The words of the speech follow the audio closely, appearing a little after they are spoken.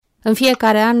În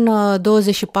fiecare an,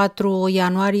 24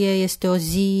 ianuarie este o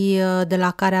zi de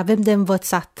la care avem de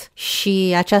învățat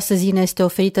și această zi ne este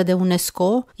oferită de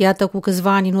UNESCO. Iată, cu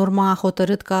câțiva ani în urmă a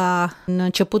hotărât ca în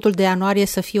începutul de ianuarie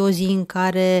să fie o zi în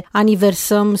care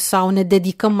aniversăm sau ne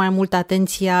dedicăm mai mult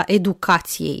atenția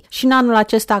educației. Și în anul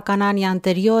acesta, ca în anii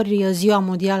anteriori, Ziua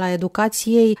Mondială a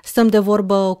Educației, stăm de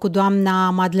vorbă cu doamna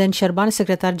Madlen Șerban,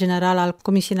 secretar general al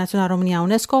Comisiei Naționale a României a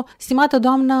UNESCO. Stimată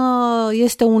doamnă,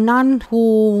 este un an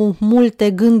cu multe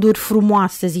gânduri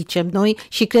frumoase, zicem noi,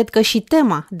 și cred că și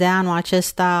tema de anul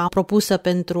acesta propusă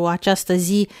pentru această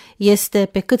zi este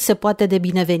pe cât se poate de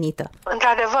binevenită.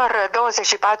 Într-adevăr,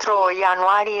 24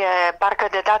 ianuarie, parcă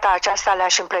de data aceasta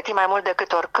le-aș împleti mai mult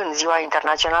decât oricând Ziua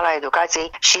Internațională a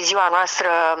Educației și ziua noastră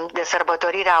de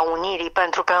sărbătorire a unirii,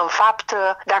 pentru că, în fapt,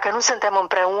 dacă nu suntem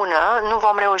împreună, nu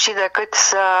vom reuși decât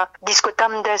să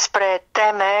discutăm despre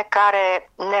teme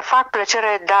care ne fac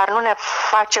plăcere, dar nu ne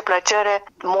face plăcere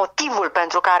motivul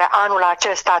pentru care anul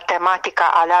acesta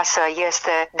tematica aleasă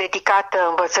este dedicată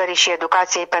învățării și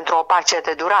educației pentru o pace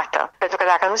de durată. Pentru că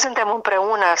dacă nu suntem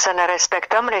împreună să ne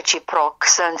respectăm reciproc,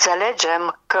 să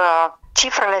înțelegem că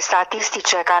cifrele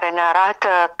statistice care ne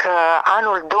arată că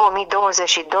anul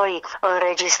 2022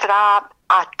 înregistra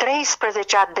a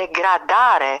 13-a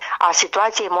degradare a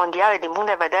situației mondiale din punct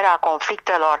de vedere a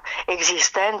conflictelor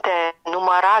existente,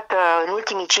 numărată în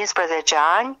ultimii 15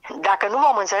 ani, dacă nu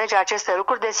vom înțelege aceste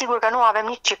lucruri, desigur că nu avem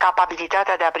nici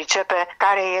capabilitatea de a pricepe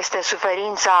care este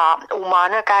suferința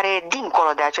umană, care e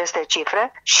dincolo de aceste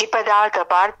cifre și, pe de altă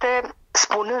parte,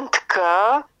 spunând că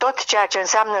tot ceea ce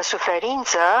înseamnă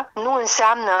suferință nu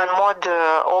înseamnă în mod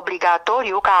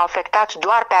obligatoriu că a afectat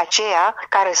doar pe aceia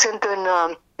care sunt în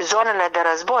zonele de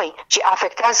război, ci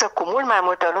afectează cu mult mai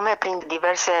multă lume prin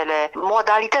diversele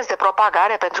modalități de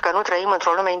propagare, pentru că nu trăim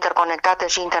într-o lume interconectată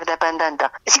și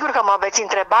interdependentă. Sigur că mă veți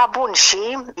întreba, bun,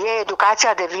 și e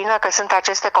educația de vină că sunt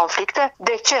aceste conflicte?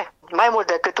 De ce? Mai mult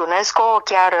decât UNESCO,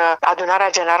 chiar Adunarea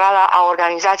Generală a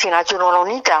Organizației Națiunilor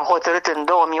Unite a hotărât în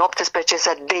 2018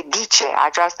 să dedice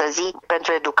această zi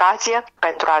pentru educație,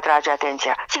 pentru a atrage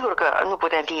atenția. Sigur că nu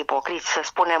putem fi ipocriți să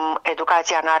spunem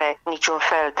educația nu are niciun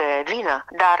fel de vină,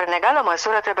 dar în egală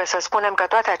măsură trebuie să spunem că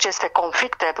toate aceste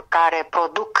conflicte care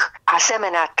produc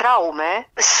asemenea traume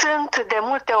sunt de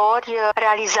multe ori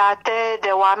realizate de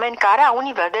oameni care au un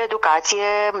nivel de educație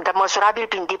măsurabil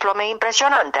prin diplome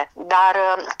impresionante. Dar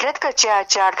cred că ceea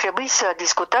ce ar trebui să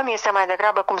discutăm este mai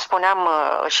degrabă, cum spuneam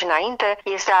și înainte,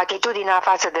 este atitudinea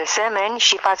față de semeni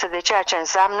și față de ceea ce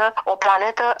înseamnă o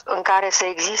planetă în care să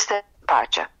existe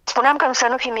pace. Spuneam că să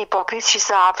nu fim ipocriți și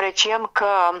să apreciem că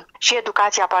și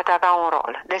educația poate avea un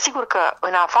rol. Desigur că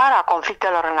în afara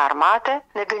conflictelor înarmate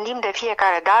ne gândim de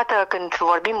fiecare dată când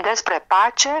vorbim despre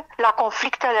pace la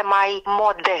conflictele mai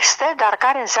modeste, dar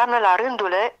care înseamnă la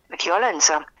rândul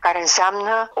violență, care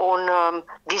înseamnă un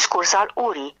discurs al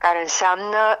urii, care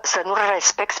înseamnă să nu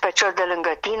respecti pe cel de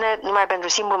lângă tine numai pentru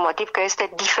simplul motiv că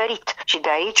este diferit. Și de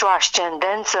aici o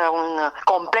ascendență, un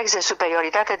complex de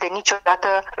superioritate de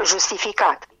niciodată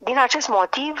justificat. Din acest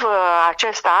motiv,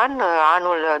 acest an,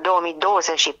 anul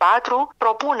 2024,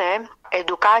 propune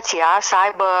educația să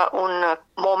aibă un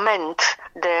moment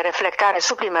de reflectare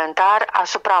suplimentar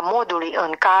asupra modului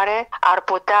în care ar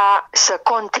putea să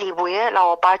contribuie la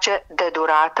o pace de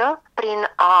durată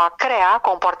prin a crea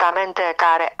comportamente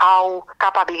care au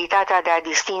capabilitatea de a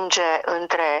distinge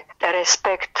între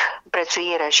respect,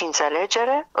 prețuire și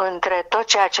înțelegere, între tot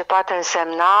ceea ce poate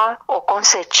însemna o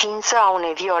consecință a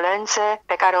unei violențe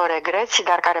pe care o regreți,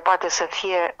 dar care poate să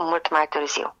fie mult mai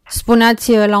târziu.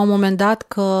 Spuneați la un moment dat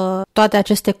că toate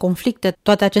aceste conflicte,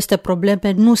 toate aceste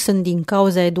probleme nu sunt din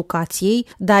cauza educației,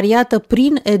 dar iată,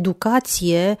 prin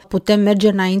educație putem merge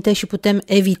înainte și putem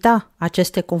evita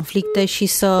aceste conflicte și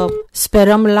să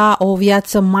sperăm la o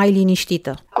viață mai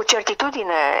liniștită. Cu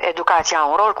certitudine, educația a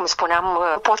un rol, cum spuneam,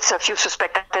 pot să fiu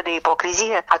suspectată de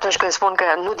ipocrizie atunci când spun că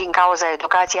nu din cauza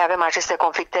educației avem aceste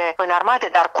conflicte înarmate,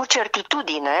 dar cu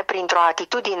certitudine, printr-o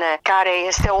atitudine care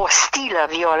este ostilă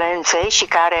violenței și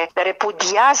care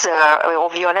repudiază o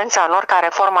violență în oricare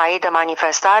formă a ei de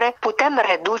manifestare, putem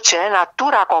reduce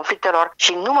natura conflictelor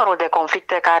și numărul de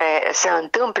conflicte care se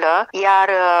întâmplă, iar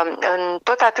în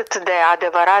tot atât de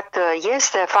adevărat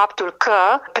este faptul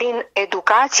că prin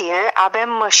educație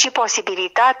avem și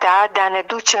posibilitatea de a ne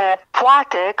duce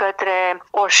poate către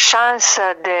o șansă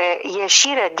de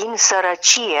ieșire din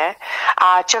sărăcie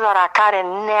a acelora care,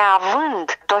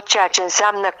 neavând tot ceea ce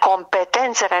înseamnă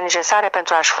competențele necesare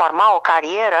pentru a-și forma o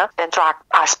carieră, pentru a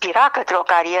aspira către o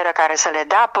carieră care să le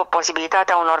dea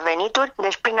posibilitatea unor venituri,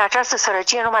 deci prin această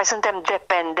sărăcie nu mai suntem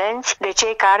dependenți de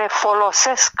cei care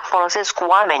folosesc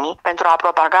oamenii pentru a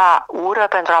propaga ură,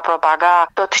 pentru a propaga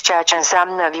tot ceea ce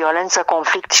înseamnă violență,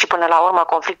 conflict și până la urmă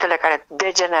conflictele care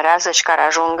degenerează și care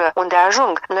ajung unde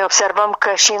ajung. Noi observăm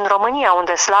că și în România,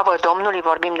 unde slavă Domnului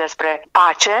vorbim despre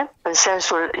pace, în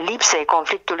sensul lipsei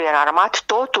conflictului înarmat,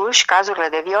 totuși cazurile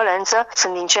de violență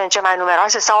sunt din ce în ce mai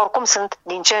numeroase sau oricum sunt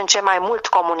din ce în ce mai mult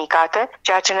comunicate,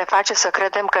 ceea ce ne face să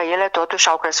credem că ele totuși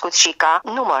au crescut și ca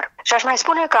număr. Și aș mai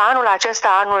spune că anul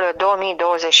acesta, anul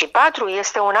 2024,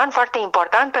 este un an foarte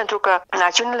important pentru că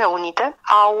Națiunile Unite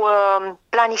au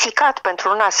planificat pentru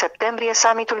luna septembrie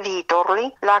summitul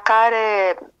viitorului, la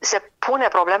care se pune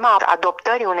problema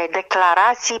adoptării unei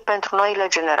declarații pentru noile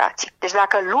generații. Deci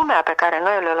dacă lumea pe care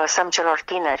noi le lăsăm celor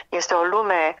tineri este o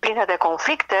lume plină de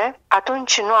conflicte,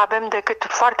 atunci nu avem decât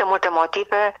foarte multe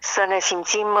motive să ne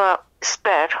simțim,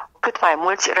 sper, cât mai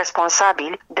mulți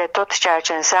responsabili de tot ceea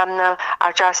ce înseamnă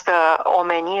această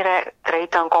omenire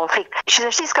trăită în conflict. Și să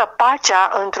știți că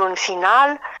pacea, într-un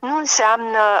final, nu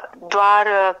înseamnă doar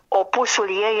opusul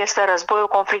ei este războiul,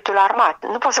 conflictul armat.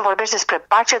 Nu poți să vorbești despre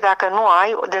pace dacă nu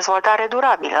ai o dezvoltare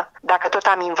durabilă. Dacă tot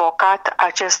am invocat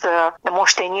această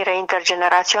moștenire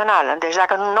intergenerațională. Deci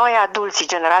dacă noi adulții,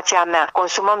 generația mea,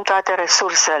 consumăm toate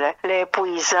resursele, le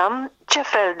epuizăm, ce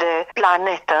fel de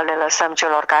planetă le lăsăm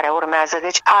celor care urmează?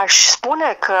 Deci aș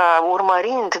spune că,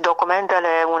 urmărind documentele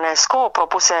UNESCO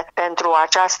propuse pentru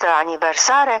această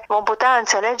aniversare, vom putea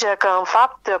înțelege că, în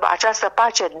fapt, această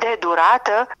pace de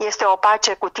durată este o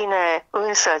pace cu tine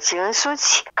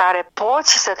însuți, care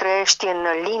poți să trăiești în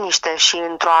liniște și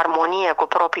într-o armonie cu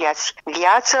propria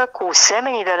viață, cu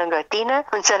semenii de lângă tine,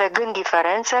 înțelegând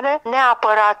diferențele,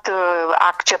 neapărat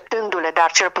acceptându-le,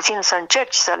 dar cel puțin să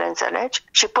încerci să le înțelegi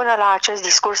și până la acest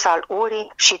discurs al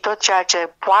urii și tot ceea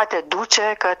ce poate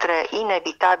duce către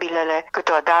inevitabilele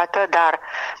câteodată, dar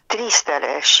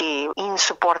tristele și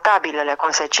insuportabilele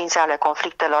consecințe ale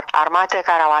conflictelor armate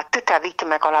care au atâtea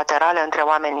victime colaterale între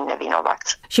oamenii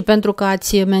nevinovați. Și pentru că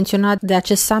ați menționat de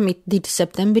acest summit din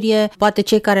septembrie, poate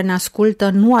cei care ne ascultă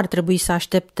nu ar trebui să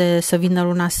aștepte să vină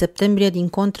luna septembrie, din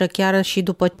contră, chiar și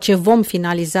după ce vom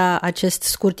finaliza acest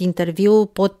scurt interviu,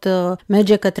 pot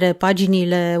merge către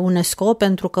paginile UNESCO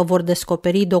pentru că vor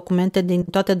descoperi documente din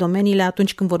toate domeniile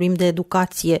atunci când vorbim de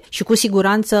educație. Și cu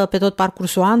siguranță pe tot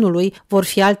parcursul anului vor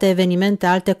fi alte evenimente,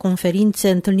 alte conferințe,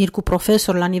 întâlniri cu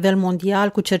profesori la nivel mondial,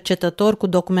 cu cercetători, cu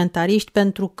documentariști,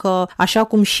 pentru că, așa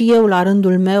cum și eu la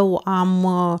rândul meu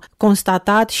am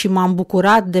constatat și m-am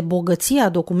bucurat de bogăția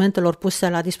documentelor puse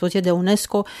la dispoziție de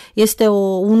UNESCO, este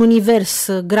un univers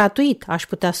gratuit, aș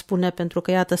putea spune, pentru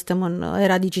că iată suntem în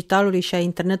era digitalului și a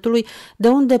internetului, de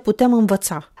unde putem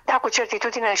învăța. Da, cu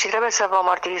certitudine și trebuie să vă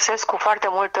mărturisesc cu foarte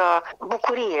multă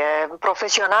bucurie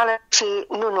profesională și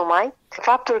nu numai,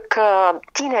 faptul că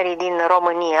tinerii din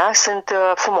România sunt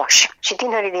frumoși. Și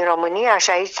tinerii din România, și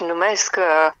aici numesc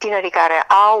tinerii care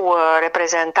au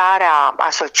reprezentarea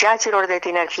asociațiilor de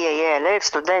tineri, fie ei elevi,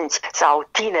 studenți sau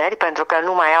tineri, pentru că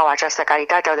nu mai au această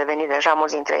calitate, au devenit deja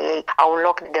mulți dintre ei, au un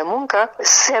loc de muncă,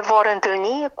 se vor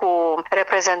întâlni cu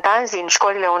reprezentanți din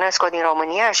școlile UNESCO din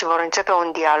România și vor începe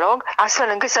un dialog, astfel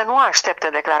încât să nu aștepte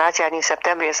declarația din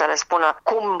septembrie să le spună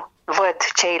cum văd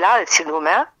ceilalți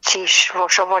lumea, ci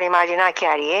și-o vor imagina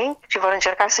chiar ei și vor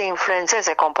încerca să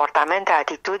influențeze comportamente,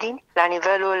 atitudini la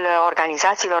nivelul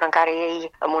organizațiilor în care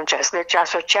ei muncesc. Deci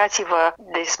asociați-vă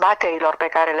dezbaterilor pe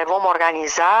care le vom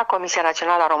organiza. Comisia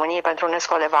Națională a României pentru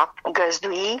UNESCO le va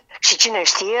găzdui și cine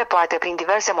știe, poate prin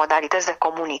diverse modalități de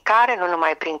comunicare, nu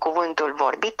numai prin cuvântul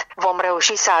vorbit, vom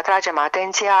reuși să atragem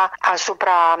atenția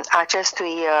asupra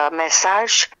acestui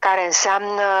mesaj care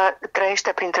înseamnă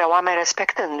trăiește printre oameni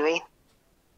respectându-i.